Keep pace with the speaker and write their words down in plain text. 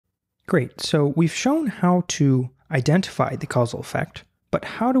Great, so we've shown how to identify the causal effect, but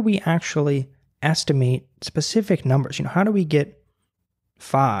how do we actually estimate specific numbers? How do we get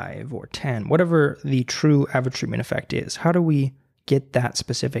 5 or 10, whatever the true average treatment effect is? How do we get that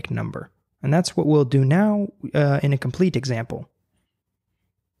specific number? And that's what we'll do now in a complete example.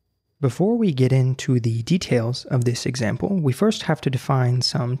 Before we get into the details of this example, we first have to define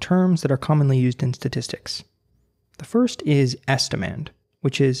some terms that are commonly used in statistics. The first is estimand,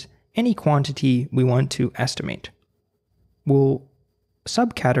 which is any quantity we want to estimate. We'll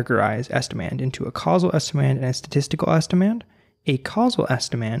subcategorize estimand into a causal estimand and a statistical estimand. A causal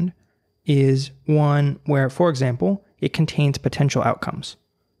estimand is one where, for example, it contains potential outcomes.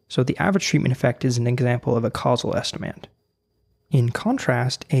 So the average treatment effect is an example of a causal estimand. In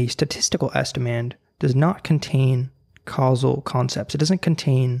contrast, a statistical estimand does not contain causal concepts. It doesn't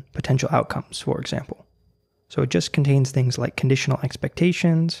contain potential outcomes, for example. So it just contains things like conditional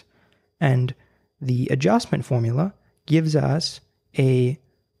expectations, and the adjustment formula gives us a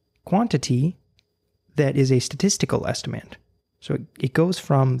quantity that is a statistical estimand. So it goes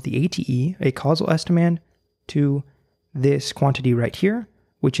from the ATE, a causal estimand, to this quantity right here,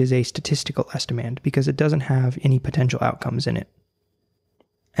 which is a statistical estimand because it doesn't have any potential outcomes in it.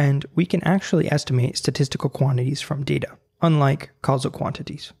 And we can actually estimate statistical quantities from data, unlike causal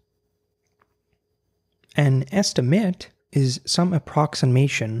quantities. An estimate is some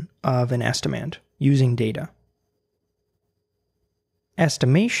approximation of an estimand using data.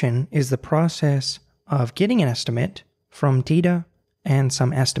 Estimation is the process of getting an estimate from data and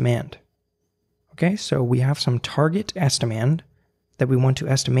some estimand. Okay, so we have some target estimand that we want to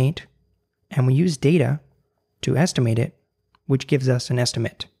estimate, and we use data to estimate it, which gives us an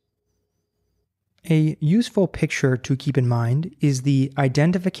estimate. A useful picture to keep in mind is the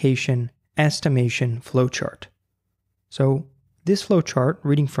Identification-Estimation Flowchart. So this flowchart,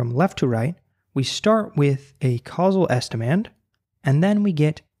 reading from left to right, we start with a causal estimand, and then we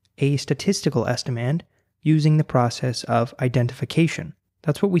get a statistical estimand using the process of identification.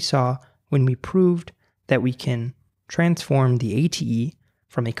 That's what we saw when we proved that we can transform the ATE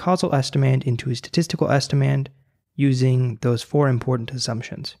from a causal estimand into a statistical estimand using those 4 important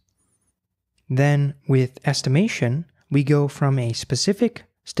assumptions. Then with estimation, we go from a specific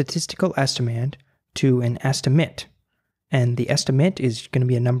statistical estimand to an estimate. And the estimate is going to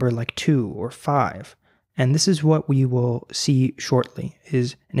be a number like 2 or 5. And this is what we will see shortly,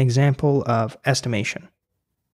 is an example of estimation.